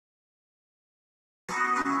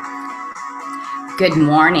Good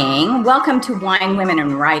morning. Welcome to Wine, Women,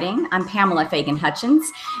 and Writing. I'm Pamela Fagan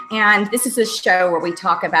Hutchins, and this is a show where we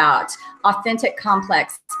talk about authentic,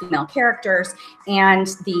 complex female characters and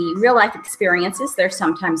the real-life experiences they're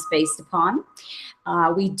sometimes based upon.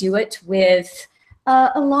 We do it with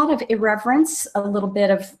a lot of irreverence, a little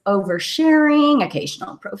bit of oversharing,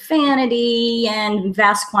 occasional profanity, and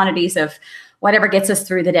vast quantities of whatever gets us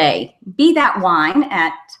through the day. Be that wine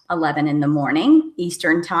at 11 in the morning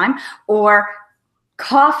Eastern time, or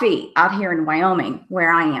coffee out here in Wyoming,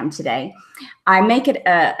 where I am today. I make it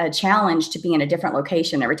a challenge to be in a different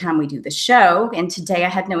location every time we do the show. And today I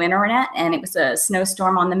had no internet and it was a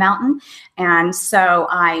snowstorm on the mountain. And so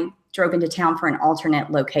I drove into town for an alternate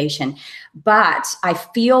location. But I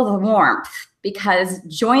feel the warmth because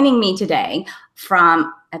joining me today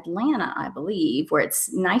from Atlanta, I believe, where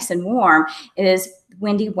it's nice and warm, is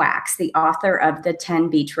Wendy Wax, the author of the 10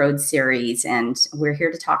 Beach Road series. And we're here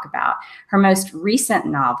to talk about her most recent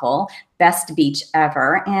novel, Best Beach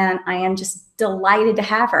Ever. And I am just delighted to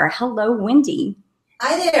have her. Hello, Wendy.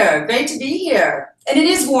 Hi there. Great to be here. And it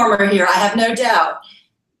is warmer here, I have no doubt.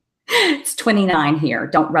 It's 29 here.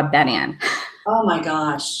 Don't rub that in. Oh my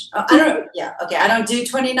gosh. I don't do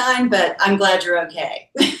 29, but I'm glad you're okay.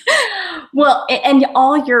 Well, and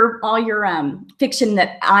all your fiction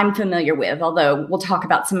that I'm familiar with, although we'll talk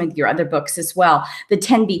about some of your other books as well, the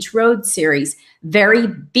 10 Beach Road series, very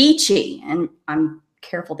beachy. And I'm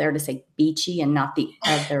careful there to say beachy and not the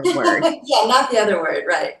other word. Yeah, not the other word,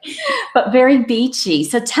 right. But very beachy.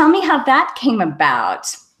 So tell me how that came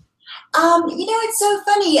about. It's so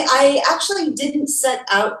funny. I actually didn't set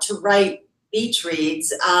out to write beach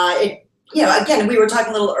reads. Again, we were talking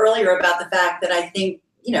a little earlier about the fact that I think,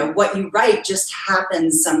 what you write just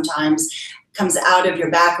happens sometimes, comes out of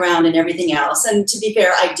your background and everything else. And to be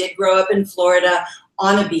fair, I did grow up in Florida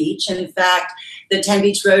on a beach. In fact, the 10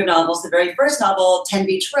 Beach Road novels, the very first novel, 10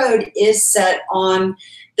 Beach Road, is set on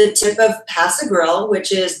the tip of Paso Grill,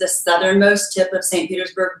 which is the southernmost tip of St.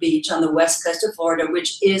 Petersburg Beach on the west coast of Florida,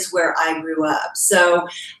 which is where I grew up. So,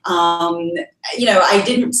 I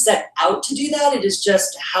didn't set out to do that. It is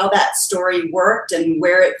just how that story worked and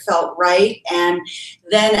where it felt right. And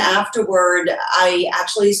then afterward, I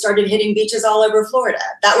actually started hitting beaches all over Florida.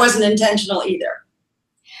 That wasn't intentional either.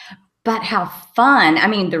 But how fun. I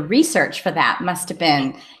mean, the research for that must have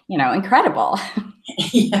been, incredible.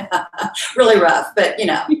 Yeah, really rough, but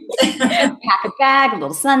Pack a bag, a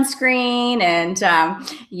little sunscreen, and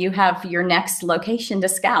you have your next location to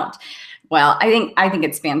scout. Well, I think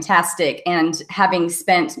it's fantastic. And having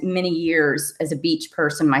spent many years as a beach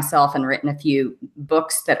person myself and written a few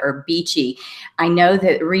books that are beachy, I know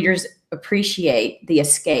that readers appreciate the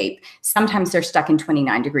escape. Sometimes they're stuck in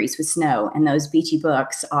 29 degrees with snow, and those beachy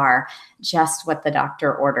books are just what the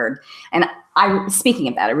doctor ordered. And speaking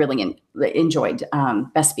of that, I really enjoyed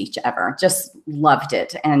Best Beach Ever. Just loved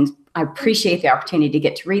it. And I appreciate the opportunity to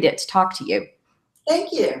get to read it, to talk to you.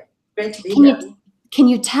 Thank you. Great to be here. Can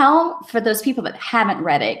you tell, for those people that haven't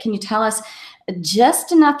read it, can you tell us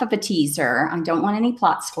just enough of a teaser? I don't want any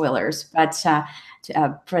plot spoilers, but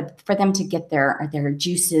for them to get their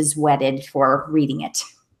juices wetted for reading it.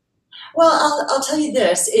 Well, I'll tell you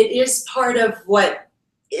this. It is part of what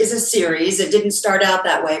is a series. It didn't start out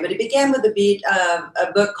that way, but it began with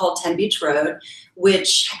a book called 10 Beach Road,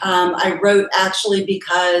 which I wrote actually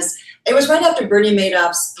because it was right after Bernie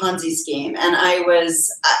Madoff's Ponzi scheme. And I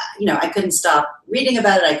was, I couldn't stop reading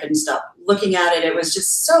about it. I couldn't stop looking at it. It was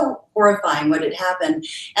just so horrifying what had happened.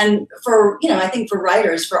 And I think for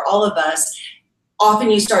writers, for all of us,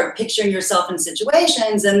 often you start picturing yourself in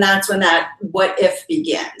situations, and that's when that what if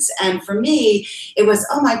begins. And for me, it was,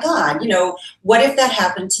 oh my God, what if that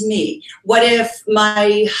happened to me? What if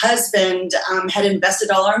my husband had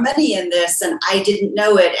invested all our money in this and I didn't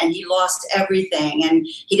know it and he lost everything and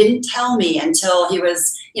he didn't tell me until he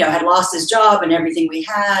was, had lost his job and everything we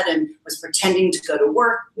had and was pretending to go to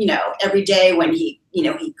work, every day when he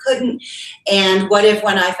couldn't. And what if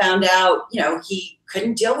when I found out, he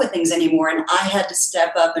couldn't deal with things anymore and I had to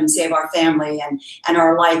step up and save our family and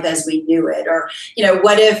our life as we knew it? Or,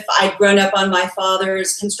 what if I'd grown up on my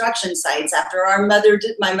father's construction sites after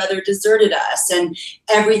my mother deserted us and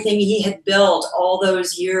everything he had built all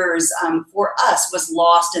those years for us was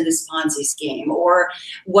lost in this Ponzi scheme? Or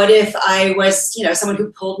what if I was, someone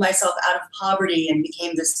who pulled myself out of poverty and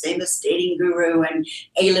became this famous dating guru and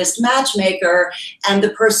A-list matchmaker, and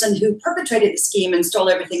the person who perpetrated the scheme and stole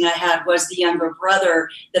everything I had was the younger brother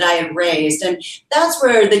that I had raised? And that's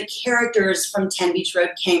where the characters from 10 Beach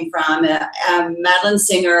Road came from, Madeline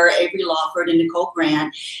Singer, Avery Lawford, and Nicole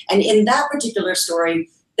Grant. And in that particular story,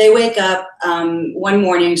 They wake up one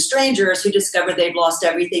morning, strangers who discover they've lost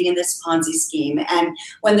everything in this Ponzi scheme. And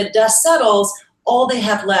when the dust settles, all they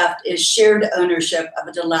have left is shared ownership of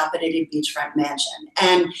a dilapidated beachfront mansion.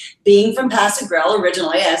 And being from Paso Grill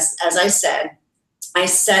originally, as I said, I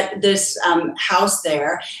set this house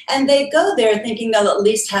there, and they go there thinking they'll at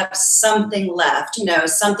least have something left, you know,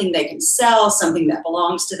 something they can sell, something that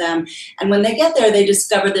belongs to them. And when they get there, they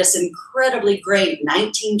discover this incredibly great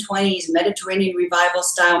 1920s Mediterranean revival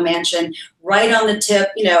style mansion right on the tip,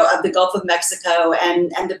 you know, of the Gulf of Mexico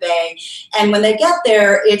and the Bay. And when they get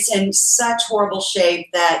there, it's in such horrible shape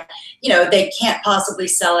that, you know, they can't possibly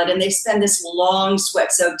sell it. And they spend this long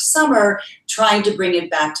sweat-soaked summer trying to bring it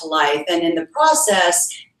back to life. And in the process,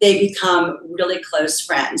 they become really close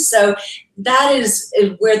friends. So that is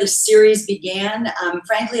where the series began.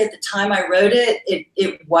 Frankly, at the time I wrote it,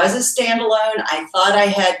 it was a standalone. I thought I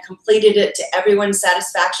had completed it to everyone's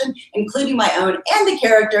satisfaction, including my own and the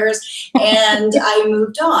characters, and I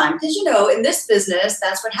moved on. Because, you know, in this business,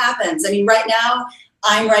 that's what happens. I mean, right now,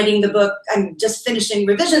 I'm writing the book. I'm just finishing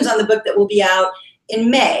revisions on the book that will be out in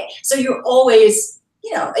May. So you're always,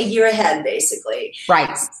 you know, a year ahead, basically.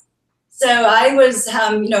 Right. So I was,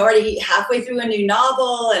 you know, already halfway through a new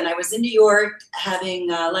novel, and I was in New York having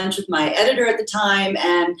lunch with my editor at the time,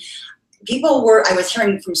 and I was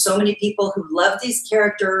hearing from so many people who loved these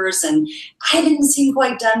characters, and I didn't seem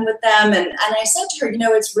quite done with them. And I said to her, you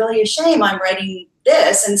know, it's really a shame I'm writing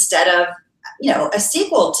this instead of, you know, a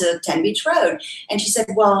sequel to 10 Beach Road. And she said,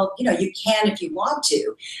 well, you know, you can if you want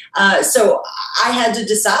to. So I had to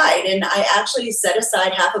decide, and I actually set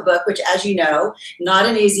aside half a book, which, as you know, not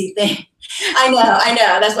an easy thing. I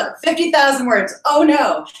know. That's what, 50,000 words. Oh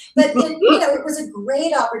no. But you know, it was a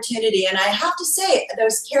great opportunity. And I have to say,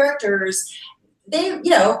 those characters, they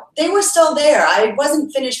were still there. I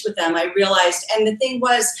wasn't finished with them, I realized. And the thing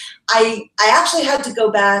was, I actually had to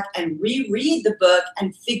go back and reread the book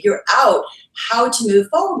and figure out how to move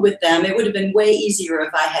forward with them. It would have been way easier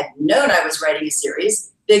if I had known I was writing a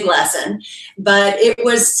series. Big lesson. But it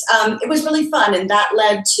was really fun. And that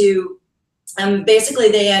led to, basically,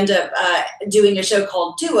 they end up doing a show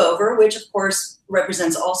called Do-Over, which, of course,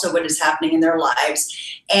 represents also what is happening in their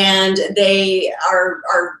lives. And they are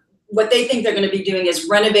what they think they're going to be doing is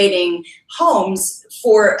renovating homes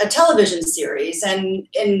for a television series. And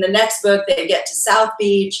in the next book, they get to South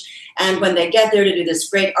Beach. And when they get there to do this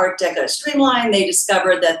great Art Deco streamline, they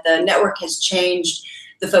discover that the network has changed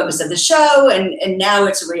the focus of the show, and now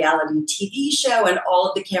it's a reality TV show, and all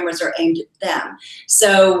of the cameras are aimed at them.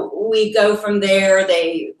 So we go from there.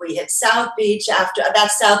 We hit South Beach. After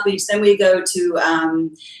that's South Beach, then we go to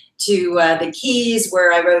the Keys,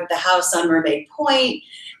 where I wrote The House on Mermaid Point,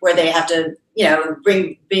 where they have to, you know,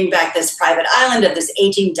 bring back this private island of this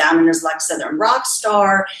aging down-on-his luck Southern rock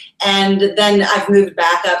star. And then I've moved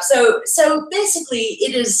back up. So basically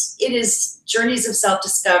it is journeys of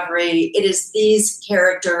self-discovery. It is these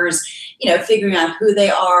characters, you know, figuring out who they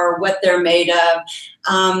are, what they're made of.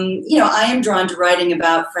 You know, I am drawn to writing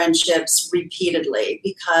about friendships repeatedly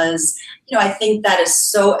because, you know, I think that is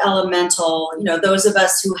so elemental. You know, those of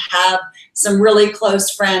us who have some really close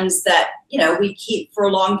friends that, you know, we keep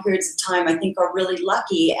for long periods of time, I think are really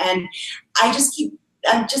lucky. And I'm just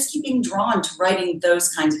keep being drawn to writing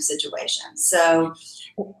those kinds of situations. So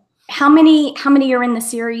how many are in the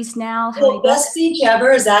series now? Well, Best Beach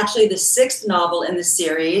Ever is actually the 6th novel in the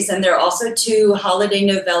series, and there are also 2 holiday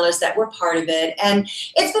novellas that were part of it. And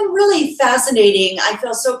it's been really fascinating. I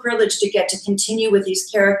feel so privileged to get to continue with these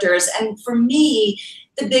characters. And for me,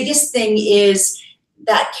 the biggest thing is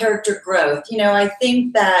that character growth. You know, I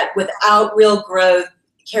think that without real growth,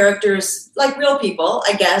 characters, like real people,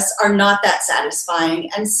 I guess, are not that satisfying.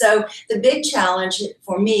 And so the big challenge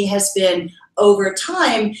for me has been over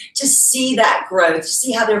time to see that growth, to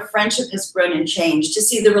see how their friendship has grown and changed, to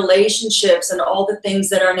see the relationships and all the things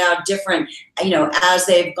that are now different, you know, as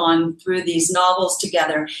they've gone through these novels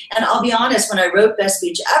together. And I'll be honest, when I wrote Best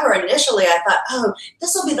Beach Ever, initially I thought, oh,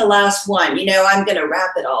 this will be the last one. You know, I'm going to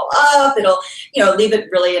wrap it all up. It'll, you know, leave it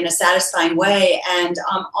really in a satisfying way. And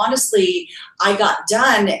honestly, I got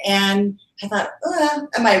done and I thought,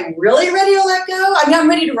 am I really ready to let go? I mean, I'm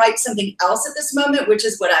ready to write something else at this moment, which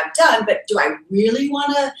is what I've done, but do I really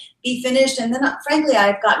want to be finished? And then, frankly,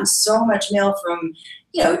 I've gotten so much mail from,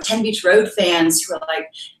 you know, 10 Beach Road fans who are like,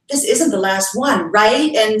 this isn't the last one,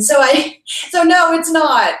 right? And so no, it's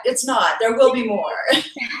not. It's not. There will be more.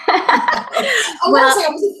 Honestly, I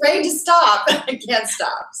was afraid to stop. I can't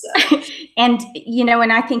stop. So. And, you know, when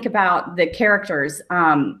I think about the characters,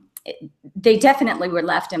 they definitely were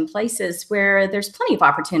left in places where there's plenty of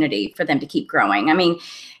opportunity for them to keep growing. I mean,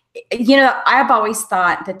 you know, I've always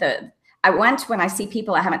thought that I want, when I see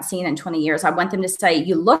people I haven't seen in 20 years, I want them to say,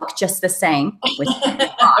 you look just the same, which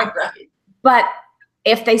right. But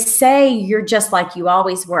if they say you're just like you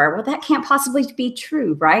always were, well, that can't possibly be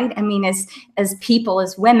true, right? I mean, as people,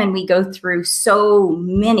 as women, we go through so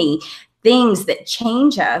many things that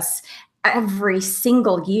change us every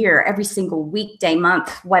single year, every single weekday,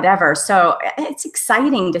 month, whatever. So it's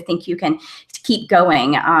exciting to think you can keep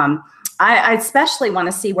going. I especially want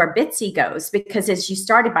to see where Bitsie goes, because as you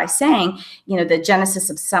started by saying, you know, the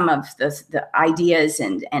genesis of some of the ideas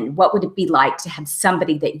and what would it be like to have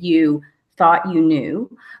somebody that you thought you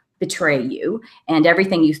knew betray you, and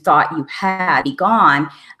everything you thought you had be gone,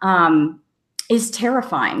 is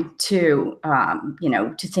terrifying to, you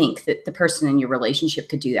know, to think that the person in your relationship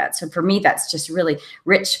could do that. So for me, that's just really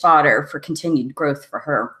rich fodder for continued growth for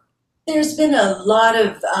her. There's been a lot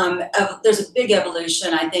of, there's a big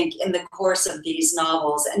evolution, I think, in the course of these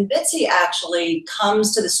novels. And Bitsie actually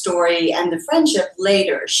comes to the story and the friendship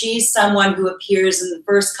later. She's someone who appears in the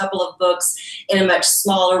first couple of books in a much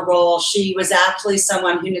smaller role. She was actually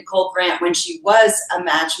someone who Nicole Grant, when she was a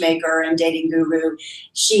matchmaker and dating guru,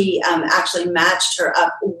 she actually matched her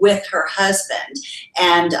up with her husband.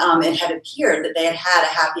 And it had appeared that they had had a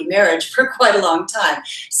happy marriage for quite a long time.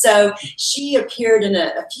 So she appeared in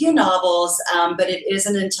a few novels, but it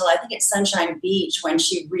isn't until I think it's Sunshine Beach when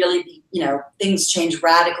she really, you know, things change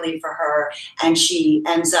radically for her and she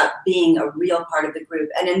ends up being a real part of the group.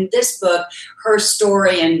 And in this book, her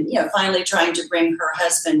story and, you know, finally trying to bring her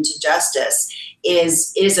husband to justice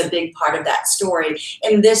is a big part of that story.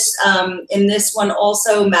 In this one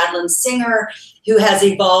also, Madeline Singer, who has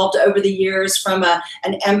evolved over the years from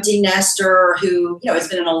an empty nester who, you know, has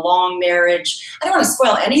been in a long marriage. I don't want to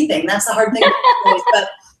spoil anything. That's the hard thing. But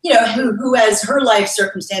you know, who has her life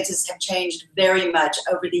circumstances have changed very much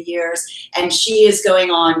over the years. And she is going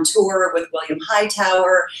on tour with William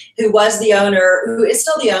Hightower, who was the owner, who is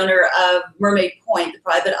still the owner of Mermaid Point, the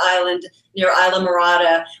private island near Isla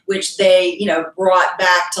Morada, which they, you know, brought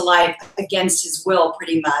back to life against his will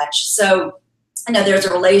pretty much. So, you know, there's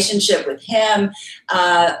a relationship with him.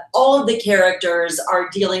 All of the characters are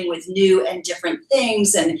dealing with new and different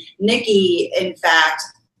things. And Nikki, in fact,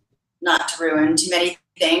 not to ruin too many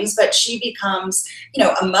things, but she becomes, you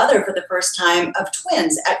know, a mother for the first time of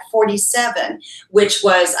twins at 47, which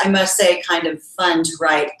was, I must say, kind of fun to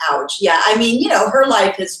write. Ouch. Yeah, I mean, you know, her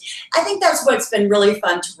life is, I think that's what's been really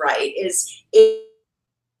fun to write, is it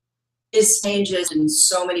changes in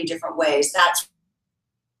so many different ways. That's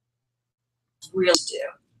really do.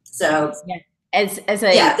 So yeah. As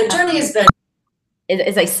a yeah, the journey has been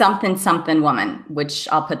is a something woman, which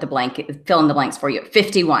I'll put the blank, fill in the blanks for you,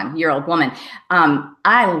 51-year-old woman.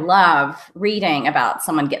 I love reading about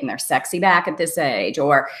someone getting their sexy back at this age,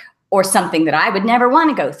 or something that I would never want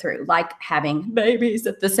to go through, like having babies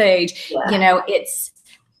at this age. Yeah. You know, it's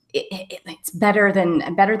better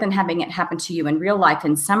than having it happen to you in real life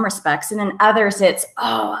in some respects, and in others it's,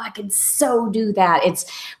 oh, I could so do that. It's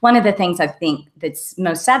one of the things I think that's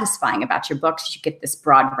most satisfying about your books. You get this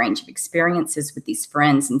broad range of experiences with these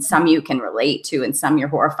friends, and some you can relate to and some you're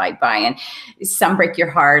horrified by, and some break your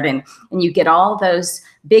heart, and you get all those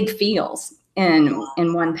big feels in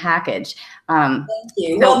one package. Thank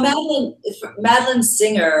you. Well, Madeline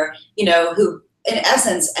Singer, you know, who in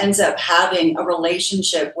essence ends up having a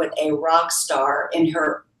relationship with a rock star in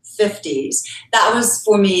her 50s. That was,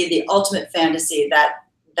 for me, the ultimate fantasy that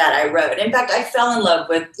I wrote. In fact, I fell in love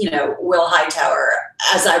with, you know, Will Hightower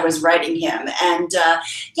as I was writing him. And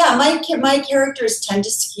yeah, my characters tend to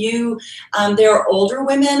skew, they're older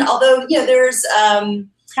women, although, you know, there's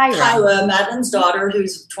Kyra, Madeline's daughter,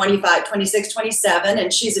 who's 25, 26, 27,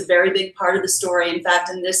 and she's a very big part of the story. In fact,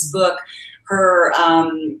 in this book,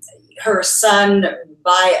 her son,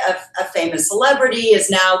 by a famous celebrity, is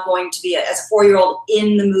now going to be, as a 4-year-old,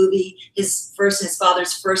 in the movie, his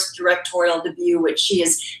father's first directorial debut, which she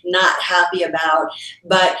is not happy about.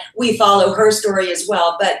 But we follow her story as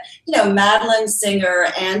well. But, you know, Madeline Singer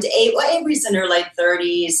and Avery's in her late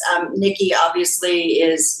 30s. Nikki obviously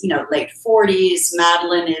is, you know, late 40s.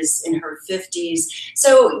 Madeline is in her 50s.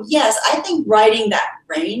 So yes, I think writing that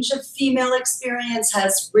range of female experience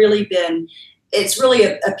has really been, it's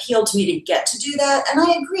really appealed to me to get to do that. And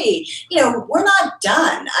I agree, you know, we're not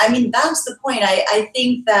done. I mean, that's the point. I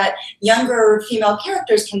think that younger female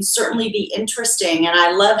characters can certainly be interesting, and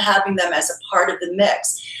I love having them as a part of the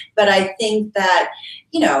mix. But I think that,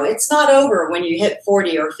 you know, it's not over when you hit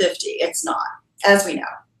 40 or 50. It's not, as we know.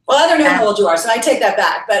 Well, I don't know how old you are, so I take that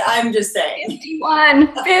back, but I'm just saying.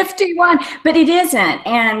 51, but it isn't.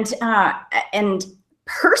 And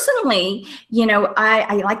Personally, you know,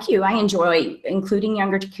 I like you. I enjoy including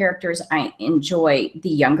younger characters. I enjoy the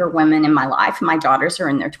younger women in my life. My daughters are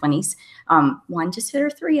in their 20s. One just hit her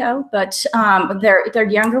 3-0, but they're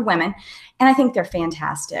younger women, and I think they're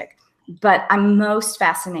fantastic. But I'm most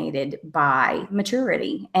fascinated by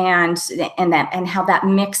maturity and how that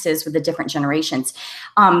mixes with the different generations.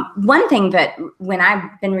 One thing that when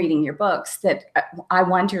I've been reading your books that I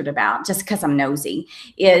wondered about, just because I'm nosy,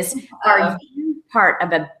 is are you part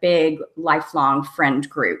of a big lifelong friend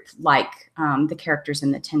group like the characters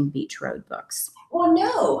in the 10 Beach Road books? Well,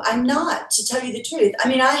 no, I'm not, to tell you the truth. I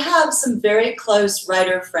mean, I have some very close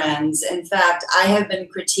writer friends. In fact, I have been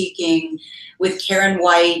critiquing with Karen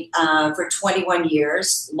White for 21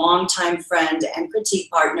 years, longtime friend and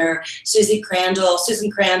critique partner. Susan Crandall,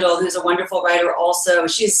 who's a wonderful writer also.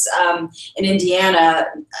 She's in Indiana,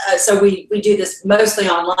 so we do this mostly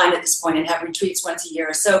online at this point and have retreats once a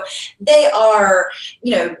year. So they are,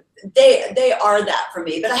 you know, they are that for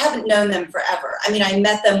me, but I haven't known them forever. I mean, I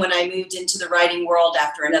met them when I moved into the writing world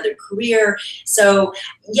after another career. So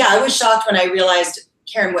yeah, I was shocked when I realized,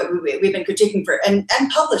 Karen, what we've been critiquing for and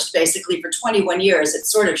published basically for 21 years.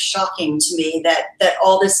 It's sort of shocking to me that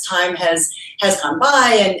all this time has gone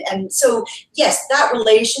by. And so, yes, that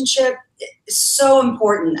relationship is so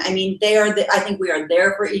important. I mean, I think we are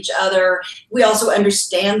there for each other. We also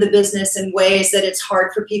understand the business in ways that it's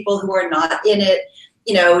hard for people who are not in it,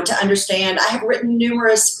 you know, to understand. I have written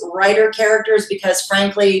numerous writer characters because,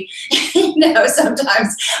 frankly, you know,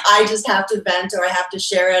 sometimes I just have to vent or I have to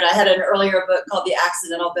share it. I had an earlier book called The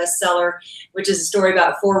Accidental Bestseller, which is a story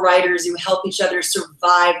about 4 writers who help each other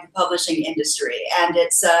survive the publishing industry. And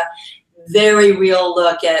it's a very real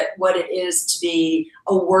look at what it is to be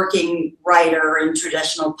a working writer in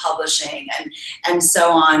traditional publishing and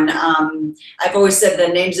so on. I've always said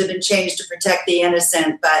the names have been changed to protect the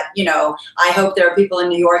innocent, but, you know, I hope there are people in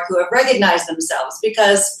New York who have recognized themselves,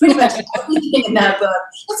 because pretty much everything in that book,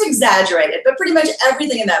 it's exaggerated, but pretty much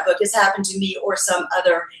everything in that book has happened to me or some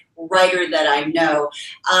other writer that I know.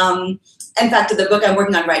 In fact, the book I'm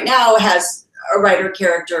working on right now has a writer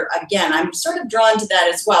character. Again, I'm sort of drawn to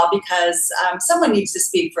that as well because someone needs to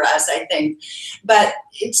speak for us, I think. But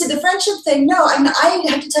to the friendship thing, no, I mean, I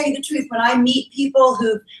have to tell you the truth. When I meet people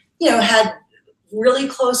who, you know, had really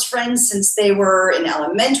close friends since they were in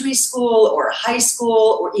elementary school or high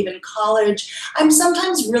school or even college, I'm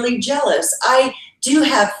sometimes really jealous. I do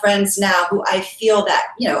have friends now who I feel that,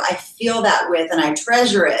 you know, I feel that with, and I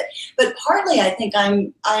treasure it. But partly I think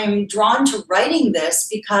I'm drawn to writing this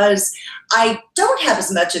because I don't have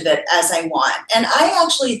as much of it as I want. And I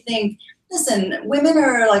actually think, listen, women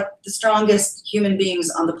are like the strongest human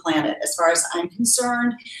beings on the planet, as far as I'm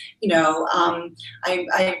concerned. You know, I'm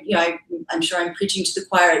sure I'm preaching to the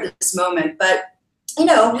choir at this moment, but, you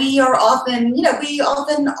know, we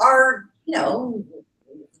often are, you know,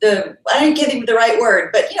 I can't think of the right word,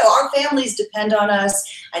 but, you know, our families depend on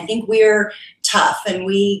us. I think we're tough and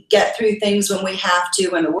we get through things when we have to.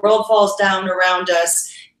 When the world falls down around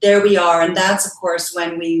us, there we are. And that's, of course,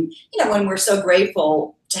 when when we're so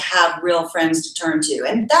grateful to have real friends to turn to.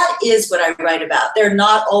 And that is what I write about. They're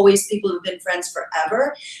not always people who've been friends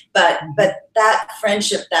forever, but that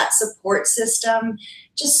friendship, that support system,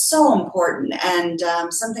 just so important. And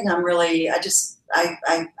something I'm really, I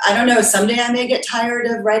don't know, someday I may get tired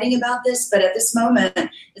of writing about this, but at this moment,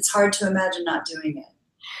 it's hard to imagine not doing it.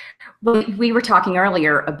 Well, we were talking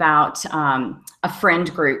earlier about a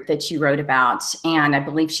friend group that you wrote about, and I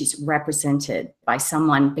believe she's represented by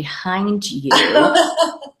someone behind you.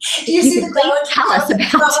 Do you see the tell us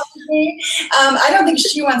about me? I don't think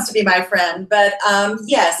she wants to be my friend, but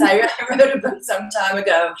yes, I wrote a book some time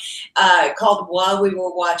ago called While We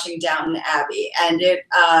Were Watching Downton Abbey, and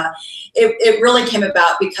it really came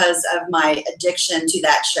about because of my addiction to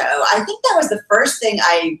that show. I think that was the first thing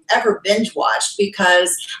I ever binge watched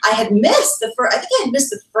because I had missed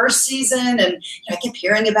the first season, and I kept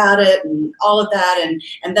hearing about it and all of that,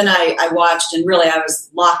 and then I watched, and really I was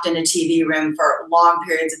locked in a TV room for long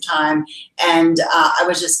periods of time, and I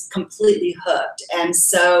was just completely hooked. And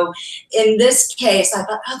so in this case, I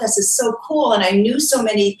thought, oh, this is so cool, and I knew so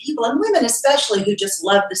many people, and women especially, who just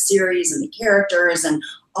loved the series and the characters and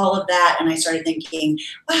all of that, and I started thinking,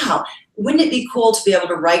 wow, wouldn't it be cool to be able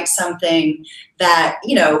to write something that,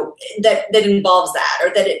 you know, that involves that,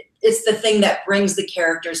 or that it's the thing that brings the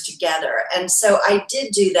characters together. And so I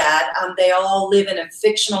did do that. They all live in a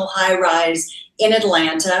fictional high-rise in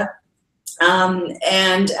Atlanta.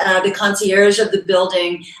 And the concierge of the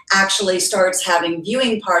building actually starts having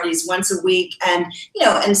viewing parties once a week. And,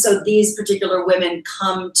 and so these particular women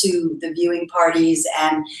come to the viewing parties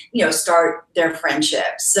and, start their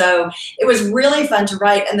friendships. So it was really fun to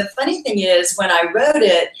write. And the funny thing is, when I wrote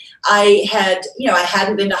it, I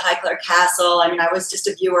hadn't been to Highclere Castle. I mean, I was just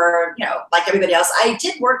a viewer, like everybody else. I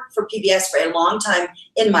did work for PBS for a long time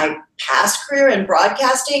in my past career in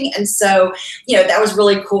broadcasting. And so, that was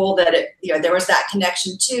really cool that there was that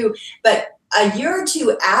connection too. But a year or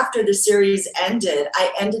two after the series ended,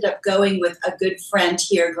 I ended up going with a good friend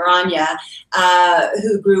here, Grania,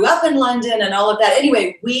 who grew up in London and all of that.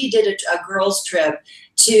 Anyway, we did a girls' trip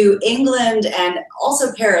to England and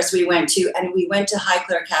also Paris we went to, and we went to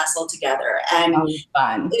Highclere Castle together. And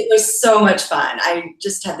it was so much fun. I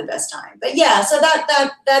just had the best time. But yeah, so that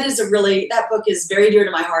book is very dear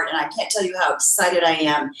to my heart, and I can't tell you how excited I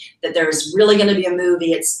am that there's really going to be a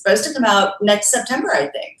movie. It's supposed to come out next September, I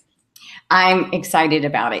think. I'm excited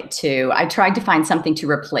about it too. I tried to find something to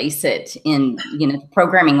replace it in,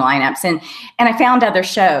 programming lineups, and I found other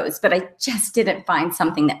shows, but I just didn't find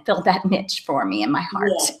something that filled that niche for me in my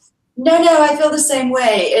heart. Yes. No, I feel the same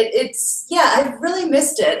way. I've really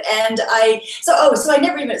missed it. And so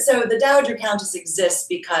the Dowager Countess exists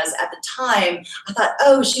because at the time I thought,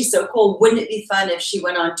 oh, she's so cool. Wouldn't it be fun if she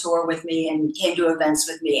went on tour with me and came to events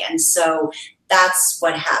with me? And so that's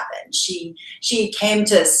what happened. She came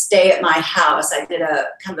to stay at my house. I did a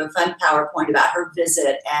kind of a fun PowerPoint about her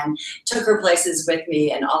visit and took her places with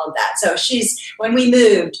me and all of that. So when we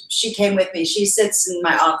moved, she came with me. She sits in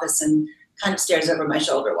my office and kind of stares over my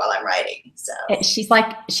shoulder while I'm writing. So she's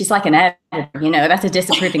like an editor, that's a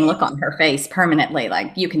disapproving look on her face permanently.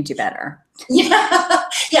 Like, you can do better. Yeah,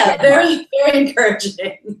 very, very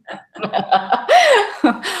encouraging.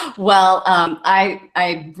 Well,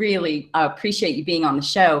 I really appreciate you being on the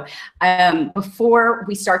show. Before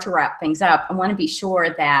we start to wrap things up, I want to be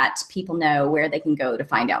sure that people know where they can go to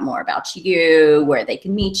find out more about you, where they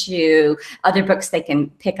can meet you, other books they can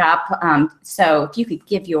pick up. So if you could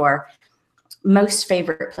give your most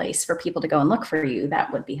favorite place for people to go and look for you,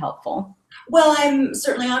 that would be helpful. Well, I'm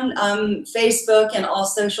certainly on Facebook and all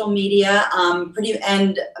social media.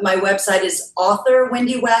 And my website is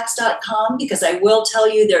authorwendywax.com, because I will tell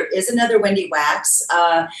you there is another Wendy Wax.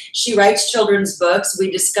 She writes children's books.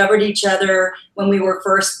 We discovered each other when we were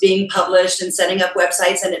first being published and setting up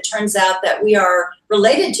websites, and it turns out that we are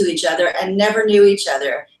related to each other and never knew each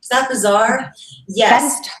other. Is that bizarre? Yes.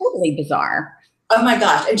 That is totally bizarre. Oh my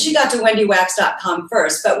gosh. And she got to wendywax.com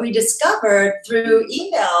first, but we discovered through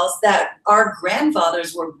emails that our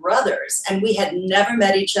grandfathers were brothers, and we had never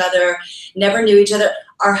met each other, never knew each other.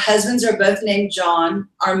 Our husbands are both named John.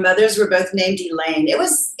 Our mothers were both named Elaine. It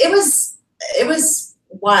was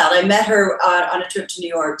wild. I met her on a trip to New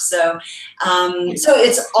York. So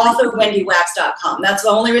it's authorwendywax.com. That's the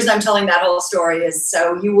only reason I'm telling that whole story, is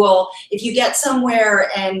so you will, if you get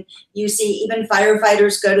somewhere and you see even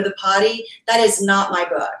firefighters go to the potty, that is not my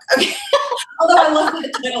book. Okay. Although I love the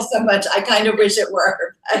title so much, I kind of wish it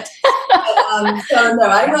were. But so no,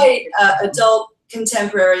 I write adult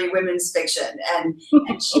contemporary women's fiction, and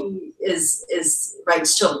she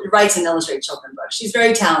writes and illustrates children's books. She's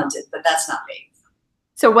very talented, but that's not me.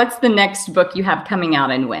 So what's the next book you have coming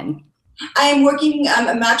out, and when? I'm working,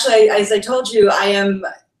 I'm actually, as I told you, I am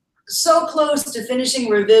so close to finishing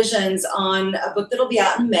revisions on a book that'll be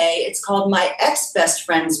out in May. It's called My Ex-Best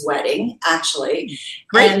Friend's Wedding, actually.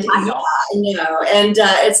 Great title. And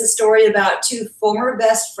it's a story about two former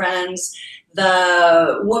best friends,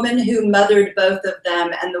 the woman who mothered both of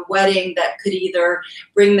them, and the wedding that could either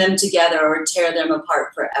bring them together or tear them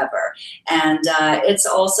apart forever. And it's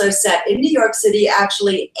also set in New York City,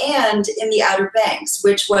 actually, and in the Outer Banks,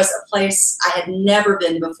 which was a place I had never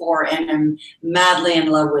been before and am madly in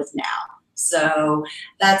love with now. So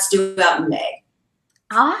that's due out in May.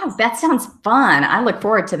 Ah, that sounds fun. I look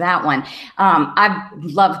forward to that one. I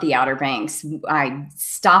love the Outer Banks. I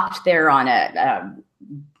stopped there on a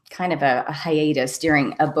kind of a hiatus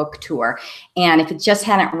during a book tour. And if it just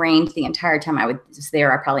hadn't rained the entire time I was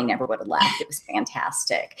there, I probably never would have left. It was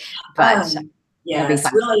fantastic. But yeah,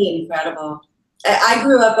 it's really incredible. I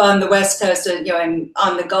grew up on the West Coast, and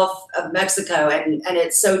on the Gulf of Mexico, and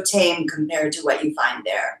it's so tame compared to what you find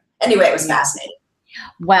there. Anyway, it was fascinating.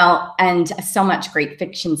 Well, and so much great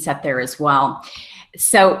fiction set there as well.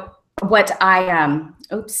 So what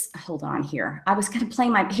oops, hold on here. I was going to play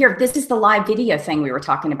this is the live video thing we were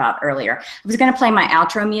talking about earlier. I was going to play my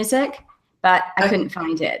outro music, but I couldn't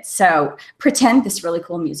find it. So pretend this really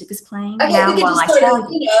cool music is playing now while I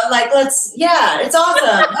tell you. It's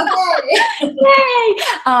awesome. Okay. Yay!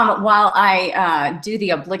 While I do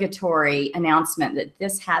the obligatory announcement that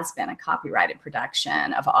this has been a copyrighted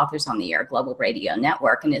production of Authors on the Air Global Radio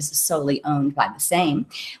Network and is solely owned by the same,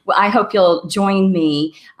 well, I hope you'll join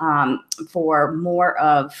me for more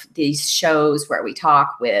of these shows where we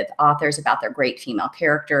talk with authors about their great female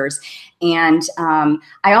characters. And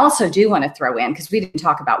I also do want to throw in, because we didn't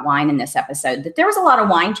talk about wine in this episode, that there was a lot of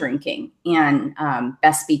wine drinking in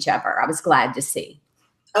Best Speech Ever. I was glad to see.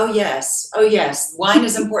 Oh, yes. Oh, yes. Wine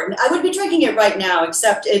is important. I would be drinking it right now,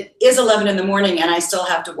 except it is 11 in the morning and I still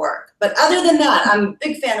have to work. But other than that, I'm a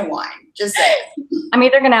big fan of wine. Just saying. I mean,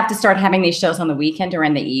 they're going to have to start having these shows on the weekend or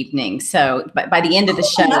in the evening. So but by the end of the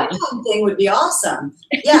show. That thing would be awesome.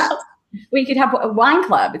 Yeah. We could have a wine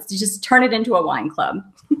club. It's just turn it into a wine club.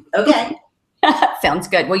 Okay. Sounds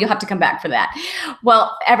good. Well, you'll have to come back for that.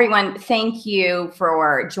 Well, everyone, thank you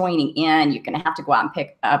for joining in. You're going to have to go out and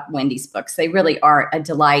pick up Wendy's books. They really are a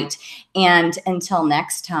delight. And until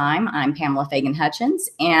next time, I'm Pamela Fagan Hutchins,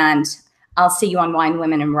 and I'll see you on Wine,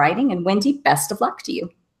 Women, and Writing. And Wendy, best of luck to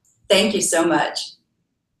you. Thank you so much.